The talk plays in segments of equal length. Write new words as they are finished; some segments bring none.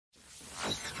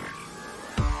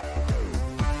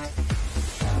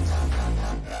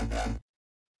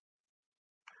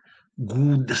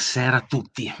Good sera a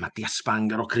tutti, Mattia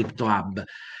Spanghero, Crypto Hub.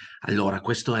 Allora,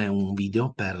 questo è un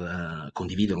video per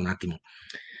condividere un attimo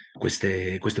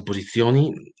queste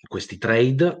posizioni, questi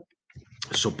trade,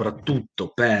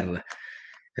 soprattutto per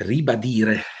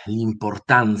ribadire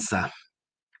l'importanza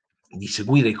di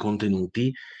seguire i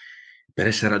contenuti, per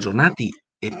essere aggiornati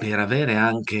e per avere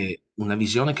anche una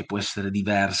visione che può essere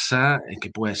diversa e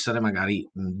che può essere magari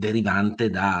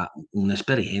derivante da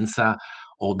un'esperienza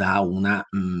o da una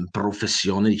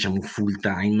professione, diciamo full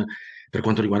time, per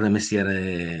quanto riguarda il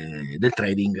mestiere del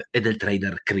trading e del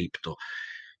trader cripto.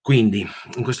 Quindi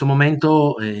in questo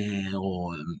momento,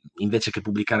 invece che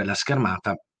pubblicare la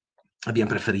schermata, abbiam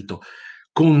preferito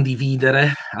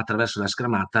condividere attraverso la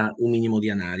schermata un minimo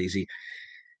di analisi,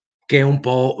 che è un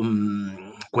po',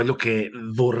 quello che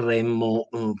vorremmo,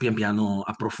 pian piano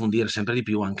approfondire sempre di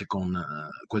più anche con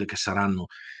quelli che saranno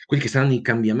i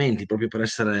cambiamenti, proprio per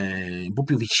essere un po'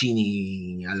 più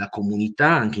vicini alla comunità,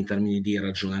 anche in termini di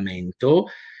ragionamento.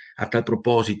 A tal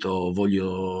proposito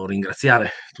voglio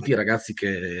ringraziare tutti i ragazzi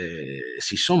che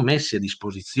si son messi a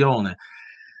disposizione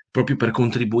proprio per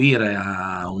contribuire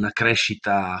a una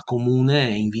crescita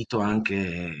comune, e invito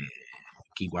anche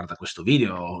chi guarda questo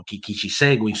video, chi ci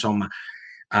segue insomma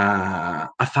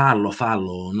a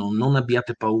farlo, non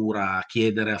abbiate paura a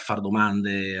chiedere, a far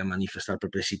domande, a manifestar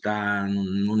perplessità,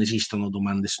 non esistono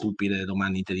domande stupide,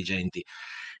 domande intelligenti.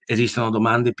 Esistono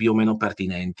domande più o meno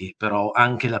pertinenti, però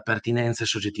anche la pertinenza è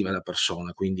soggettiva alla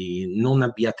persona, quindi non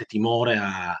abbiate timore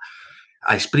a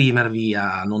esprimervi,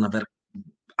 a non aver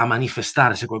a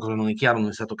manifestare se qualcosa non è chiaro, non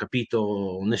è stato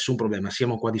capito, nessun problema,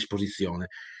 siamo qua a disposizione.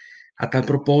 A tal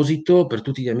proposito, per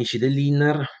tutti gli amici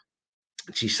dell'Inner,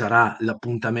 ci sarà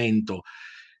l'appuntamento,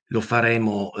 lo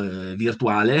faremo,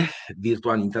 virtuale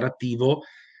interattivo,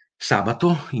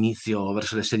 sabato, inizio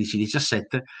verso le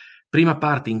 16:17, prima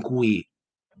parte in cui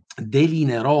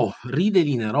ridelineerò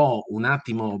un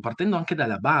attimo, partendo anche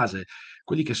dalla base,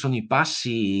 quelli che sono i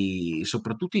passi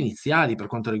soprattutto iniziali per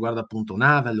quanto riguarda appunto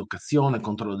nave, allocazione,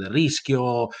 controllo del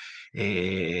rischio,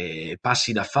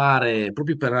 passi da fare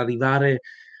proprio per arrivare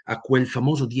a quel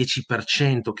famoso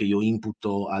 10% che io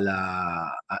imputo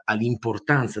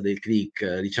all'importanza del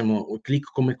click, diciamo il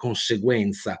click come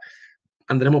conseguenza.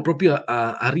 Andremo proprio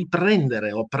a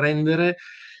riprendere o a prendere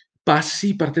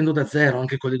passi partendo da zero,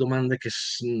 anche con le domande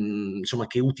insomma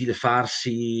che è utile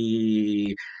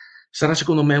farsi. Sarà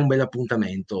secondo me un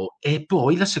bell'appuntamento. E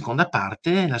poi la seconda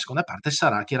parte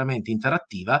sarà chiaramente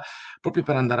interattiva, proprio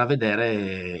per andare a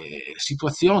vedere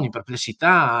situazioni,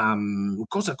 perplessità,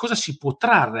 cosa si può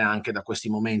trarre anche da questi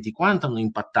momenti, quanto hanno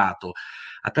impattato.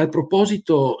 A tal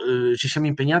proposito, ci siamo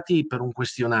impegnati per un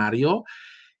questionario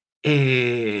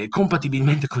e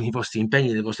compatibilmente con i vostri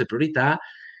impegni e le vostre priorità,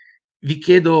 vi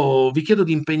chiedo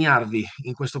di impegnarvi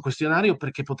in questo questionario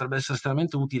perché potrebbe essere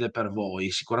estremamente utile per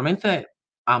voi. Sicuramente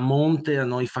a monte a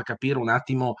noi fa capire un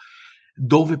attimo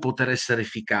dove poter essere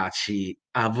efficaci.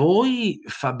 A voi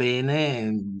fa bene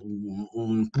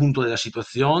un punto della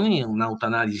situazione,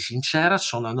 un'autoanalisi sincera,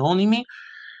 sono anonimi,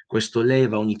 questo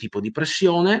leva ogni tipo di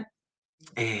pressione,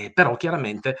 però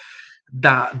chiaramente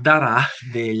darà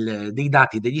dei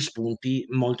dati e degli spunti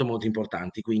molto, molto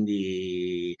importanti.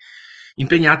 Quindi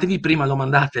impegnatevi, prima lo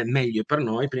mandate meglio è per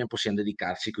noi, prima possiamo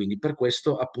dedicarci. Quindi per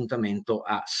questo appuntamento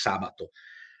a sabato.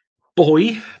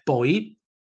 Poi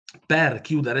per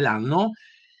chiudere l'anno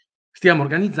stiamo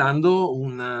organizzando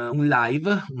un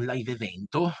live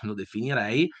evento, lo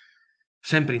definirei,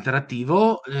 sempre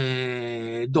interattivo,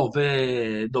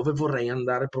 dove vorrei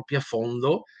andare proprio a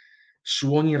fondo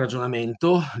su ogni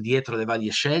ragionamento dietro le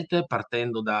varie scelte,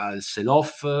 partendo dal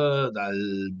sell-off,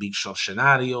 dal big short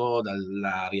scenario,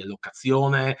 dalla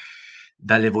riallocazione,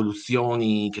 dalle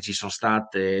evoluzioni che ci son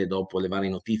state dopo le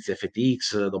varie notizie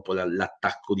FTX, dopo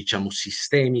l'attacco diciamo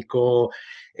sistemico,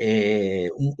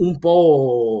 un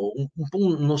po'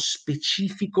 uno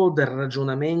specifico del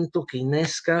ragionamento che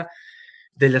innesca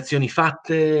delle azioni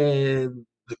fatte,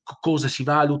 cosa si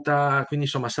valuta, quindi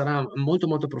insomma sarà molto,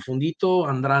 molto approfondito,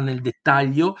 andrà nel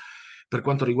dettaglio per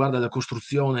quanto riguarda la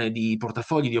costruzione di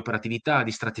portafogli, di operatività,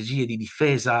 di strategie di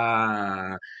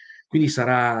difesa, quindi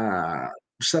sarà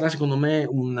secondo me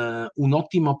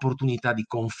un'ottima opportunità di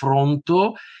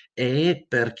confronto, e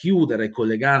per chiudere e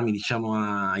collegarmi diciamo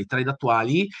ai trade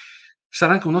attuali,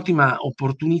 sarà anche un'ottima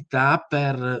opportunità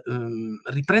per,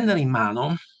 riprendere in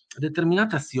mano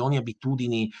determinate azioni,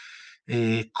 abitudini,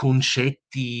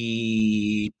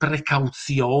 concetti,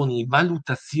 precauzioni,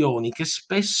 valutazioni che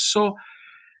spesso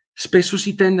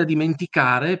si tende a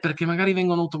dimenticare perché magari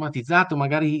vengono automatizzate, o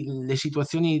magari le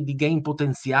situazioni di gain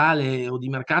potenziale o di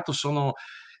mercato sono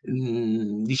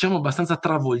diciamo abbastanza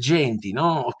travolgenti,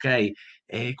 no, okay,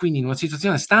 quindi in una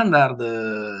situazione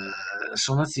standard,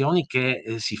 sono azioni che,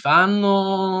 si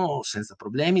fanno senza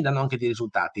problemi, danno anche dei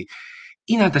risultati.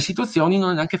 In altre situazioni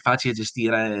non è neanche facile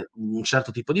gestire un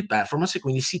certo tipo di performance e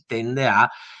quindi si tende a,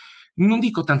 non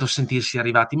dico tanto sentirsi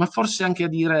arrivati, ma forse anche a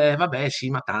dire: "Vabbè sì,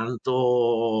 ma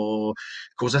tanto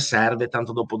cosa serve,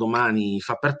 tanto dopodomani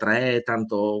fa per 3,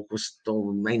 tanto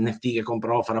questo NFT che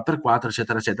comprò farà per 4",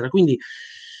 eccetera, eccetera. Quindi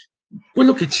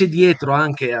quello che c'è dietro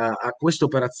anche a questa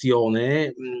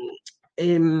operazione,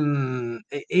 è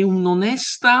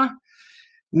un'onesta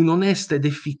ed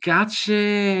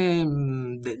efficace,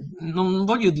 non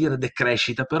voglio dire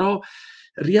decrescita, però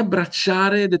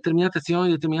riabbracciare determinate azioni,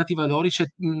 determinati valori, cioè,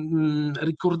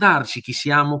 ricordarci chi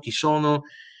siamo, chi sono,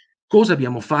 cosa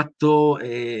abbiamo fatto,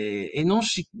 e non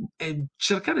si e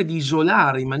cercare di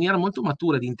isolare in maniera molto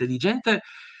matura ed intelligente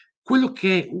quello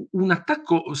che è un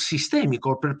attacco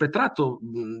sistemico perpetrato,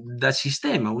 dal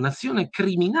sistema, un'azione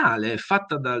criminale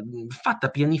fatta,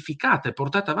 pianificata e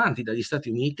portata avanti dagli Stati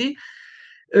Uniti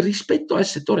rispetto al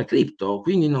settore cripto.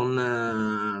 Quindi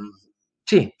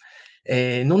sì,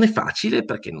 non è facile,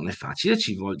 perché non è facile,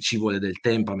 ci vuole del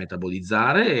tempo a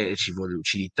metabolizzare, ci vuole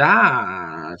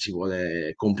lucidità, ci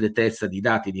vuole completezza di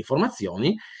dati e di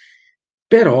informazioni,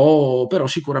 però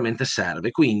sicuramente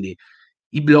serve. Quindi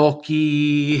i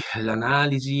blocchi,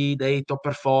 l'analisi dei top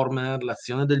performer,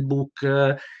 l'azione del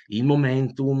book, il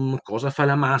momentum, cosa fa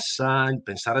la massa, il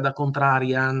pensare da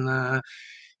contrarian,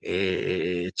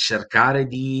 cercare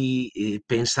di,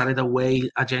 pensare da whale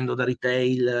agendo da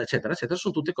retail, eccetera, eccetera,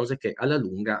 son tutte cose che alla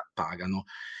lunga pagano.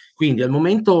 Quindi al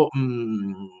momento,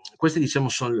 queste diciamo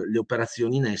son le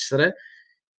operazioni in essere,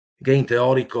 gain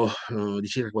teorico, di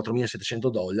circa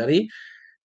 $4.700.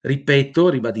 Ripeto,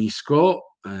 ribadisco,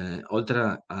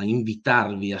 oltre a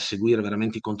invitarvi a seguire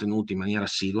veramente i contenuti in maniera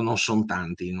assidua, non son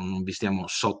tanti, non vi stiamo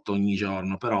sotto ogni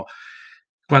giorno, però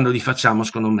quando li facciamo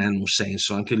secondo me hanno un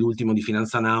senso. Anche l'ultimo di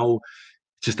Finanza Now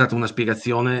c'è stata una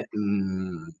spiegazione,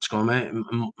 secondo me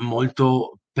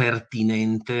molto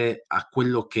pertinente a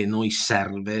quello che noi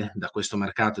serve da questo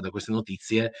mercato e da queste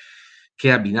notizie, che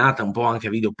è abbinata un po' anche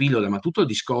a videopillole, ma tutto il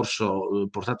discorso,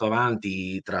 portato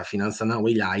avanti tra Finanza Now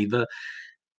e i live,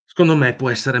 secondo me può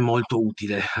essere molto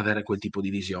utile avere quel tipo di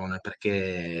visione,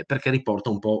 perché riporta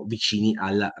un po' vicini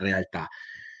alla realtà.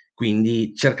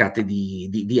 Quindi cercate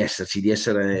di esserci, di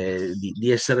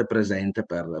essere presente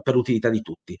per l'utilità di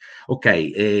tutti.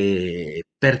 Okay,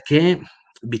 perché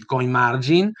Bitcoin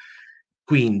margin?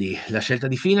 Quindi la scelta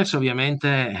di Finex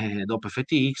ovviamente, dopo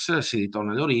FTX si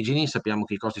ritorna alle origini, sappiamo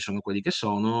che i costi sono quelli che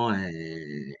sono,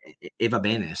 e va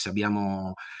bene. Se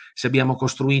abbiamo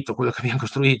costruito quello che abbiam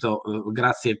costruito,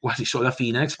 grazie quasi solo a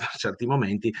Finex per certi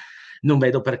momenti, non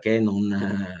vedo perché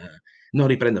non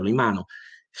riprenderlo in mano.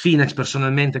 Finex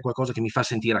personalmente è qualcosa che mi fa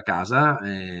sentire a casa,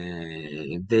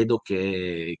 vedo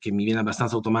che mi viene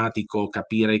abbastanza automatico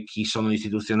capire chi sono gli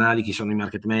istituzionali, chi sono i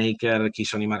market maker, chi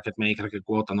sono i market maker che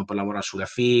quotano per lavorare sulla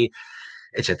fee,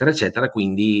 eccetera, eccetera.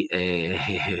 Quindi,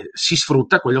 si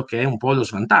sfrutta quello che è un po' lo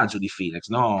svantaggio di Finex,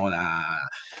 no,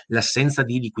 l'assenza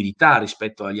di liquidità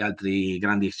rispetto agli altri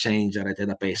grandi exchange a rete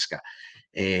da pesca,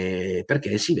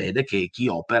 perché si vede che chi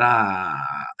opera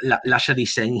lascia dei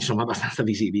segni, insomma, abbastanza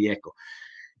visibili, ecco,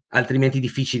 altrimenti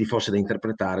difficili forse da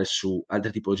interpretare su altre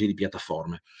tipologie di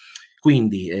piattaforme.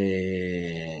 Quindi,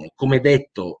 come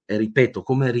detto e ripeto,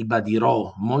 come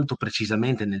ribadirò molto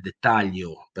precisamente nel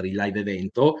dettaglio per il live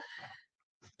evento,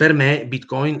 per me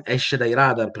Bitcoin esce dai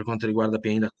radar per quanto riguarda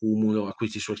piani d'accumulo,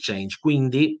 acquisti su exchange.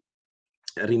 Quindi,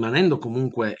 rimanendo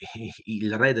comunque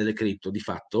il re delle cripto di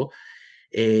fatto,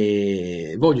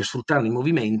 voglio sfruttarne i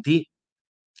movimenti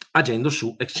agendo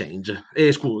su exchange,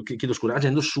 chiedo scusa,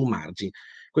 agendo su margin.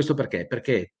 Questo perché?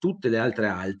 Perché tutte le altre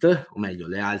alt, o meglio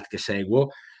le alt che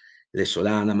seguo, le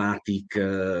Solana, Matic,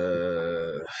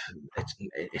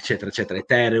 eccetera, eccetera,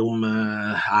 Ethereum,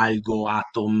 Algo,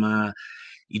 Atom,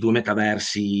 i 2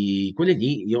 metaversi, quelli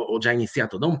lì io ho già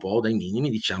iniziato da un po', dai minimi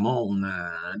diciamo,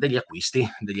 degli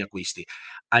acquisti.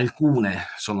 Alcune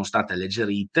sono state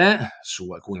alleggerite su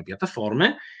alcune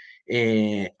piattaforme,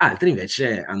 altre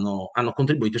invece hanno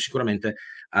contribuito sicuramente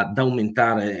ad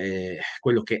aumentare,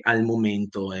 quello che al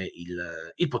momento è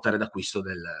il potere d'acquisto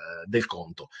del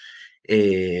conto.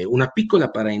 Una piccola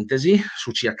parentesi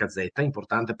su CHZ,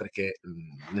 importante perché,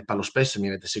 ne parlo spesso e mi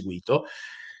avete seguito.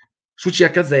 Su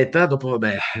CHZ dopo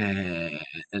vabbè,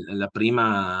 la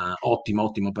prima ottima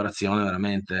operazione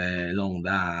veramente long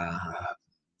da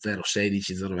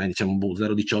 0,16, 0,20, diciamo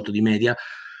 0,18 di media,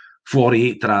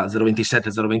 fuori tra 0,27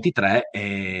 e 0,23,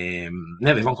 ne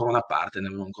avevo ancora una parte, ne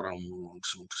avevo ancora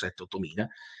su 7, 8 mila.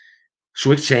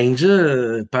 su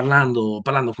Exchange, parlando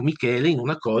con Michele in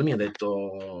una call mi ha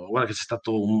detto: "Guarda che c'è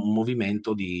stato un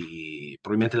movimento di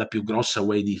probabilmente la più grossa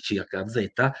whale di CHZ,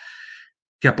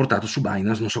 che ha portato su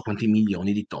Binance non so quanti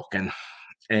milioni di token".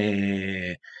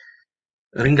 Ehm,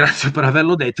 Ringrazio per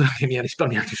averlo detto che mi ha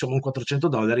risparmiato insomma un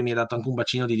 $400, mi ha dato anche un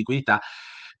bacino di liquidità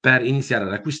per iniziare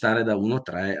ad acquistare da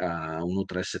 1,3 a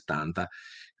 1,370.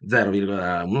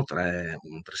 0,13,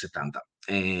 1,370.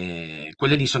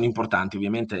 Quelle lì sono importanti,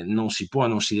 ovviamente non si può,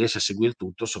 non si riesce a seguire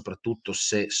tutto, soprattutto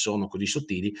se sono così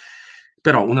sottili,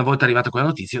 però una volta arrivata quella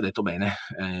notizia ho detto bene,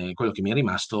 quello che mi è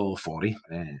rimasto fuori,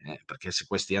 perché se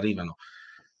questi arrivano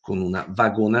con una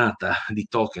vagonata di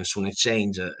token su un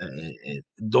exchange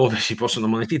dove si possono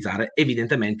monetizzare,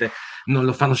 evidentemente non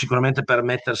lo fanno sicuramente per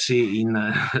mettersi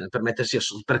in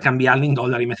per cambiarli in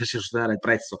dollari e mettersi a sostenere il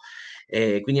prezzo.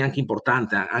 Quindi è anche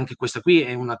importante, anche questa qui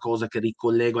è una cosa che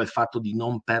ricollego al fatto di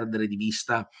non perdere di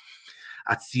vista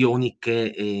azioni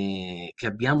che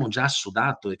abbiamo già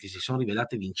assodato e che si sono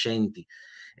rivelate vincenti.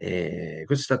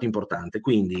 Questo è stato importante.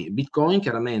 Quindi Bitcoin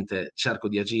chiaramente cerco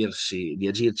di agirci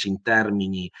in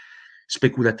termini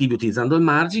speculativi utilizzando il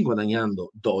margin,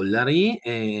 guadagnando dollari,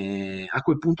 e a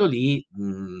quel punto lì,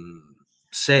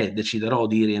 se deciderò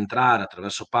di rientrare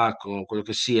attraverso PAC o quello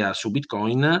che sia su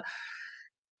Bitcoin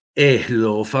e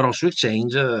lo farò su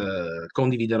exchange,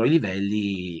 condividerò i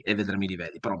livelli e vedremo i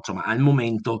livelli. Però insomma al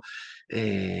momento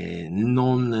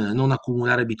non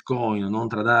accumulare Bitcoin o non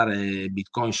tradare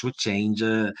Bitcoin su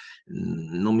exchange,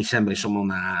 non mi sembra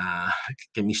insomma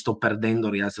che mi sto perdendo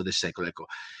il rialzo del secolo, ecco.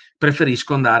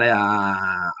 Preferisco andare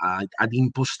ad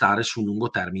impostare sul lungo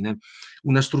termine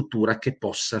una struttura che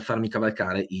possa farmi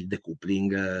cavalcare il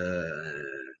decoupling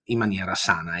in maniera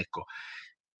sana, ecco.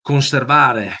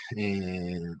 Conservare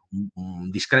un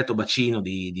discreto bacino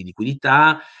di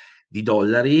liquidità, di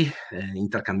dollari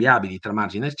intercambiabili tra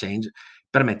margine e exchange,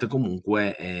 permette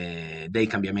comunque dei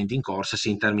cambiamenti in corsa, sia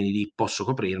in termini di posso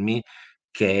coprirmi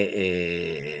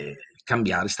che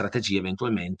cambiare strategie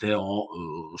eventualmente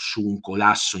o su un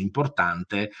collasso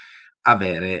importante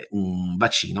avere un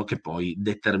bacino che poi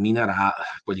determinerà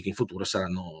quelli che in futuro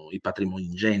saranno i patrimoni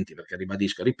ingenti, perché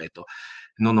ribadisco e ripeto,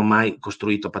 non ho mai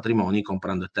costruito patrimoni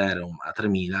comprando Ethereum a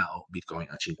 3.000 o Bitcoin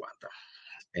a 50.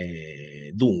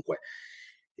 Dunque,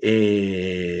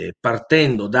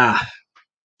 partendo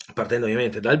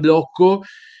ovviamente dal blocco,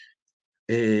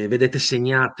 vedete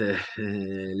segnate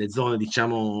le zone,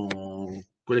 diciamo,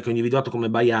 quelle che ho individuato come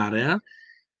buy area.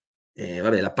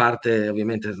 Vabbè, la parte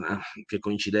ovviamente che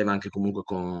coincideva anche comunque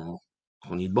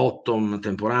con il bottom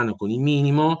temporaneo, con il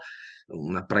minimo,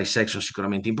 una price action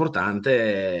sicuramente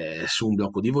importante su un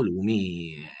blocco di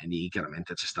volumi, e lì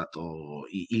chiaramente c'è stato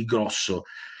il grosso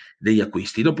degli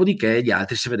acquisti. Dopodiché gli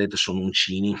altri, se vedete, sono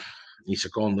uncini. Il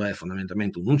secondo è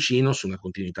fondamentalmente un uncino su una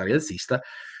continuità rialzista,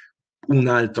 un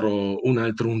altro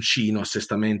uncino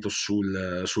assestamento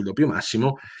sul doppio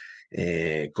massimo.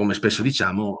 Come spesso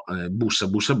diciamo, bussa,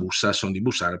 bussa, bussa, son di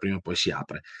bussare, prima o poi si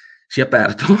apre. Si è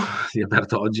aperto, si è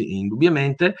aperto oggi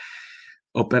indubbiamente.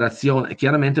 Operazione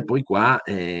chiaramente poi qua,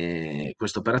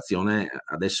 questa operazione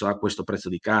adesso ha questo prezzo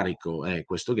di carico e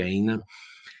questo gain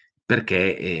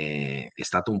perché, è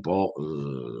stato un po',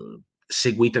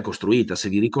 seguita e costruita. Se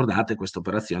vi ricordate questa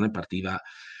operazione partiva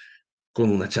con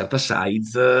una certa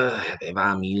size,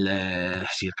 aveva 1000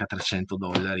 circa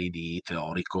 $300 di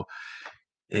teorico,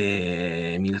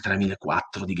 1.300,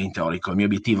 1.400 di gain teorico. Il mio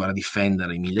obiettivo era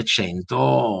difendere i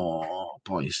 1.100,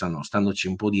 poi standoci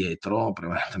un po' dietro,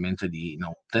 prevalentemente di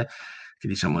notte, che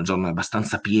diciamo il giorno è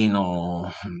abbastanza pieno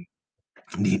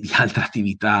di altre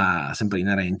attività sempre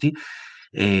inerenti.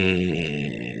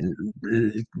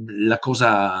 La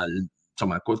cosa,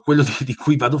 insomma, quello di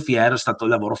cui vado fiero è stato il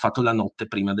lavoro fatto la notte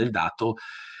prima del dato,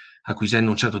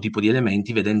 acquisendo un certo tipo di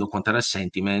elementi, vedendo quant'era il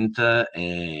sentiment,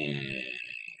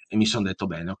 e mi son detto: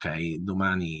 "Bene, okay,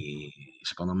 domani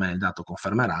secondo me il dato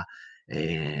confermerà,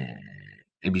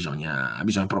 e bisogna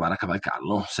provare a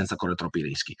cavalcarlo senza correre troppi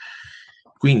rischi".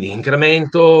 Quindi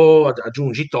incremento,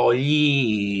 aggiungi,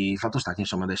 togli, fatto sta che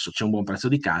insomma adesso c'è un buon prezzo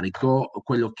di carico.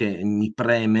 Quello che mi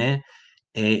preme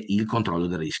è il controllo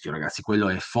del rischio, ragazzi, quello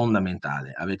è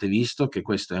fondamentale. Avete visto che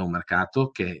questo è un mercato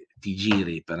che ti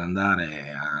giri per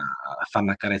andare a fare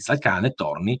una carezza al cane,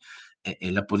 torni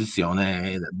e la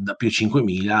posizione è da più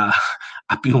 5.000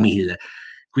 a più 1.000.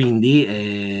 Quindi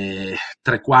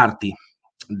 3/4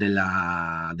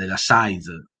 della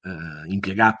size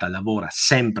impiegata lavora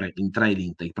sempre in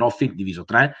trading take profit diviso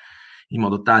 3, in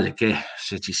modo tale che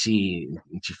se ci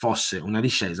fosse una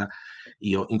discesa,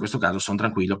 io in questo caso sono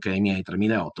tranquillo che i miei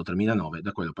 3.800, 3.900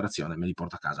 da quell'operazione me li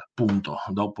porto a casa, punto.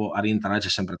 Dopo a rientrare c'è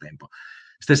sempre tempo.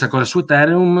 Stessa cosa su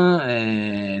Ethereum,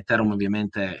 Ethereum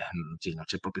ovviamente sì, non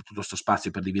c'è proprio tutto sto spazio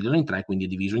per dividerlo in 3, quindi è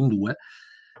diviso in 2,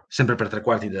 sempre per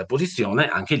 3/4 della posizione,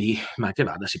 anche lì mal che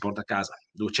vada si porta a casa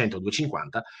 200,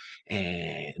 250,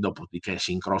 dopodiché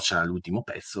si incrocia l'ultimo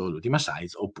pezzo, l'ultima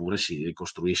size, oppure si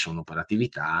ricostruisce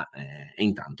un'operatività, e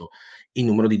intanto il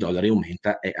numero di dollari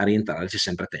aumenta e a rientrare c'è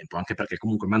sempre tempo, anche perché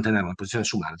comunque mantenere una posizione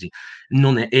su margin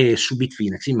non è, e su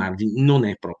Bitfinex in margin non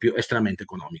è proprio estremamente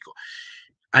economico.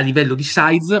 A livello di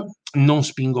size non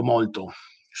spingo molto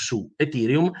su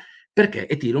Ethereum, perché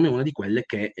Ethereum è una di quelle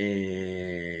che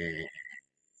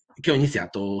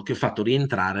ho fatto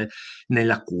rientrare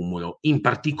nell'accumulo. In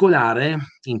particolare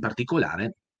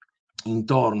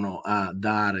intorno a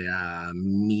dare a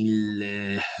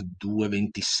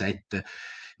 1227,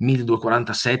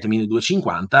 1247,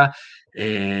 1250,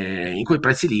 in quei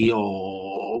prezzi lì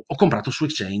ho comprato su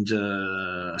exchange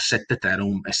 7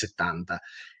 Ethereum e 70.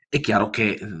 È chiaro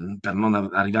che per non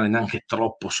arrivare neanche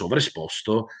troppo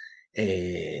sovraesposto,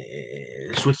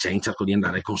 su exchange cerco di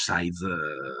andare con size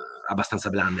abbastanza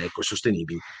blande, ecco, e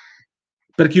sostenibili.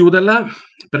 Per chiuderla,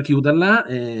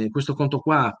 questo conto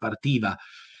qua partiva,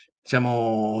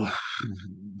 siamo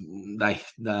dai,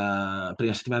 da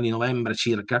prima settimana di novembre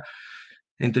circa,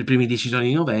 entro i primi 10 giorni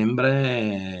di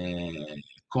novembre,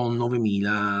 con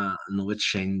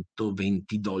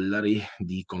 9.920 dollari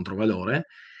di controvalore,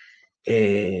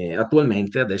 e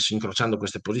attualmente adesso incrociando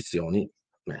queste posizioni,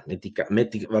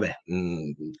 vabbè,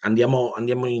 andiamo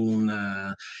in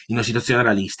una situazione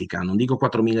realistica, non dico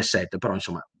 4.700, però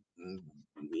insomma,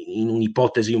 in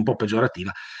un'ipotesi un po'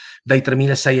 peggiorativa, dai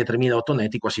 3.600 ai 3.800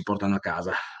 netti qua si portano a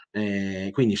casa.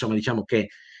 Quindi insomma diciamo che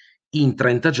in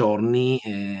 30 giorni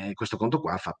questo conto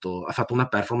qua ha fatto una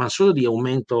performance solo di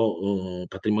aumento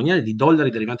patrimoniale di dollari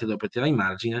derivanti dalla proprietà in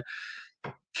margine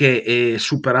che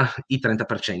supera i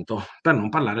 30%, per non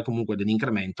parlare comunque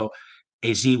dell'incremento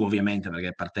esiguo ovviamente,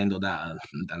 perché partendo da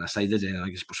una size del genere non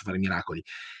è che si possono fare miracoli,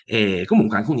 e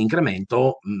comunque anche un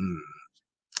incremento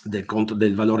del conto,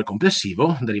 del valore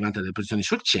complessivo derivante dalle posizioni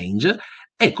su exchange,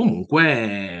 e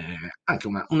comunque anche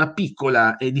una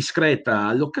piccola e discreta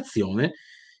allocazione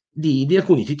di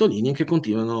alcuni titolini che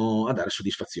continuano a dare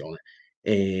soddisfazione.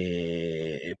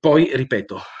 E poi,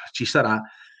 ripeto, ci sarà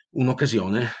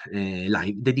un'occasione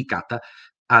live dedicata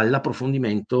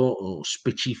all'approfondimento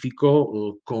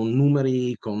specifico, con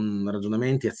numeri, con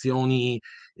ragionamenti, azioni,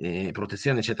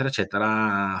 protezione, eccetera,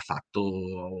 eccetera,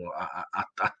 fatto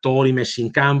attori messi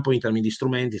in campo in termini di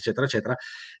strumenti, eccetera, eccetera.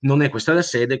 Non è questa la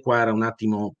sede, qua era un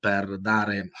attimo per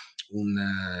dare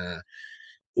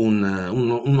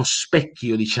uno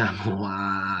specchio, diciamo,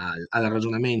 al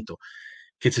ragionamento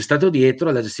che c'è stato dietro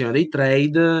alla gestione dei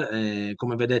trade.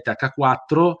 Come vedete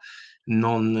H4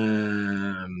 non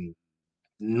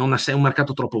è un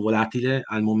mercato troppo volatile,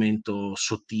 al momento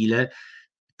sottile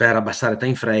per abbassare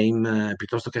time frame,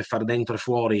 piuttosto che far dentro e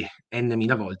fuori n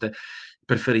mila volte,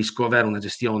 preferisco avere una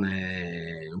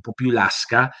gestione un po' più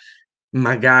lasca,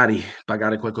 magari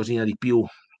pagare qualcosina di più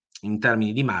in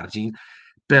termini di margin,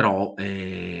 però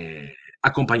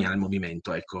accompagnare il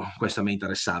movimento, ecco, questo mi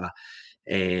interessava.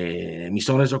 Mi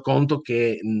sono reso conto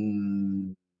che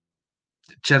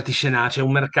certi scenari, c'è è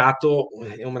un mercato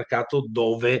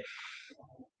dove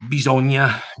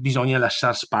bisogna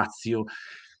lasciar spazio,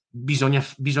 bisogna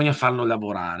farlo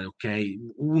lavorare, okay?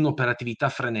 Un'operatività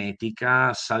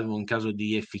frenetica, salvo in caso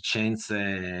di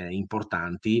efficienze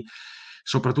importanti,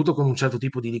 soprattutto con un certo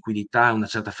tipo di liquidità e una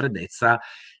certa freddezza,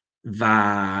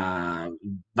 va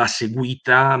va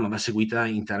seguita, ma va seguita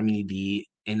in termini di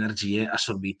energie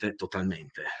assorbite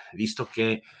totalmente. Visto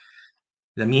che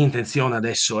la mia intenzione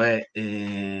adesso è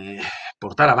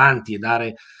portare avanti e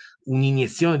dare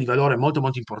un'iniezione di valore molto,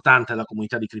 molto importante alla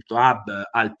comunità di CryptoHub,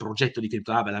 al progetto di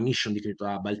CryptoHub, alla mission di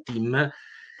CryptoHub, al team,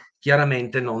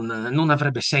 chiaramente non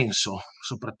avrebbe senso,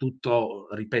 soprattutto,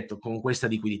 ripeto, con questa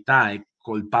liquidità e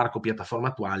col parco piattaforma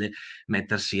attuale,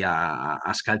 mettersi a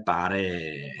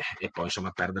scalpare e poi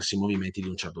insomma perdersi movimenti di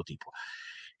un certo tipo.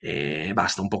 E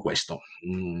basta, un po' questo.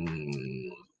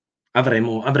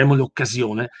 Avremo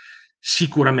l'occasione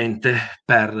sicuramente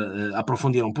per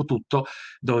approfondire un po' tutto,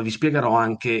 dove vi spiegherò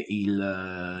anche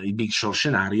il big short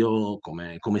scenario,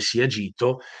 come si è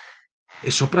agito, e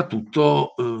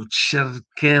soprattutto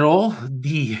cercherò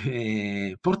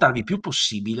di portarvi il più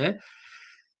possibile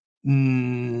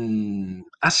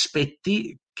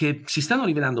aspetti che si stanno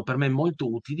rivelando per me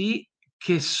molto utili,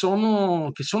 che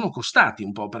sono costati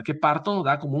un po', perché partono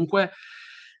da comunque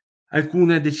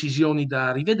alcune decisioni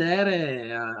da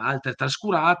rivedere, altre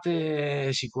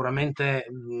trascurate, sicuramente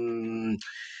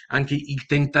anche il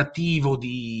tentativo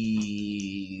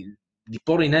di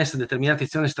porre in essere determinate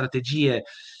azioni e strategie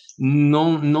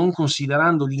non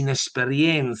considerando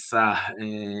l'inesperienza,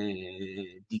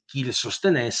 di chi le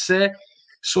sostenesse,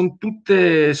 son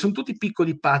tutti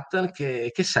piccoli pattern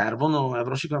che servono e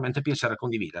avrò sicuramente piacere a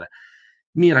condividere.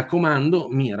 Mi raccomando,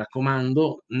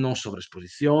 non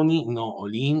sovraesposizioni, no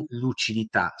all-in,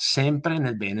 lucidità, sempre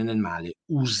nel bene e nel male.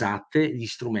 Usate gli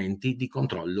strumenti di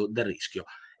controllo del rischio.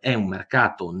 È un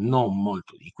mercato non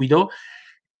molto liquido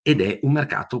ed è un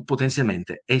mercato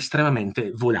potenzialmente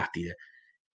estremamente volatile.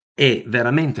 È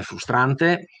veramente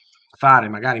frustrante fare,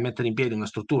 magari mettere in piedi una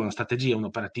struttura, una strategia,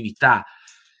 un'operatività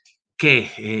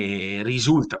che,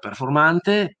 risulta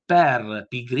performante, per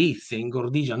pigrizia,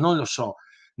 ingordigia, non lo so,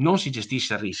 non si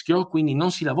gestisce il rischio, quindi non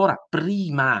si lavora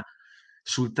prima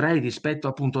sul trade rispetto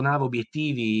a punto nave,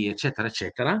 obiettivi, eccetera,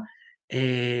 eccetera,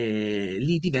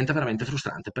 lì diventa veramente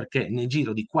frustrante, perché nel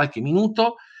giro di qualche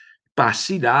minuto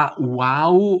passi da: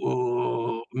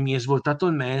 "Wow, mi è svoltato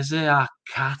il mese" a: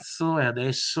 "Cazzo, e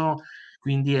adesso?"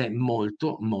 Quindi è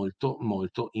molto, molto,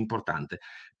 molto importante.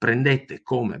 Prendete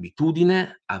come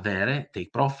abitudine avere take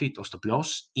profit o stop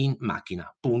loss in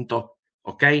macchina, punto,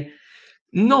 okay?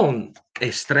 Non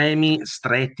estremi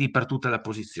stretti per tutta la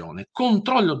posizione.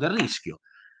 Controllo del rischio.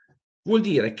 Vuol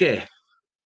dire che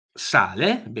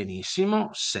sale, benissimo,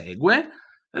 segue,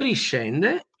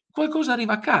 riscende, qualcosa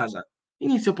arriva a casa.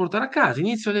 Inizio a portare a casa,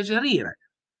 inizio a alleggerire.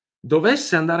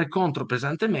 Dovesse andare contro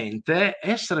pesantemente,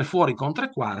 essere fuori con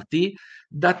 3/4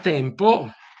 dà tempo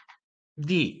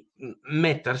di,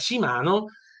 metterci mano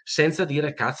senza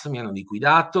dire: "Cazzo, mi hanno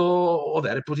liquidato", o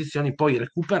avere posizioni poi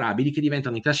recuperabili che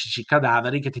diventano i classici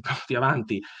cadaveri che ti porti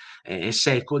avanti,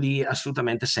 secoli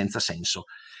assolutamente senza senso.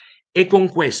 E con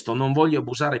questo non voglio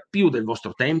abusare più del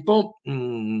vostro tempo,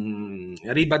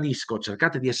 ribadisco,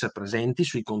 cercate di esser presenti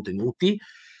sui contenuti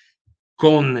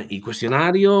con il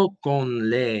questionario, con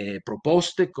le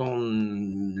proposte,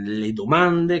 con le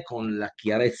domande, con la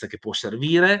chiarezza che può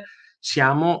servire.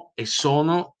 Siamo e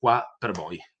sono qua per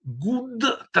voi.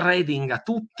 Good trading a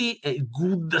tutti e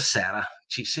good sera.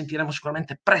 Ci sentiremo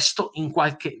sicuramente presto in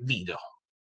qualche video.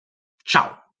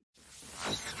 Ciao.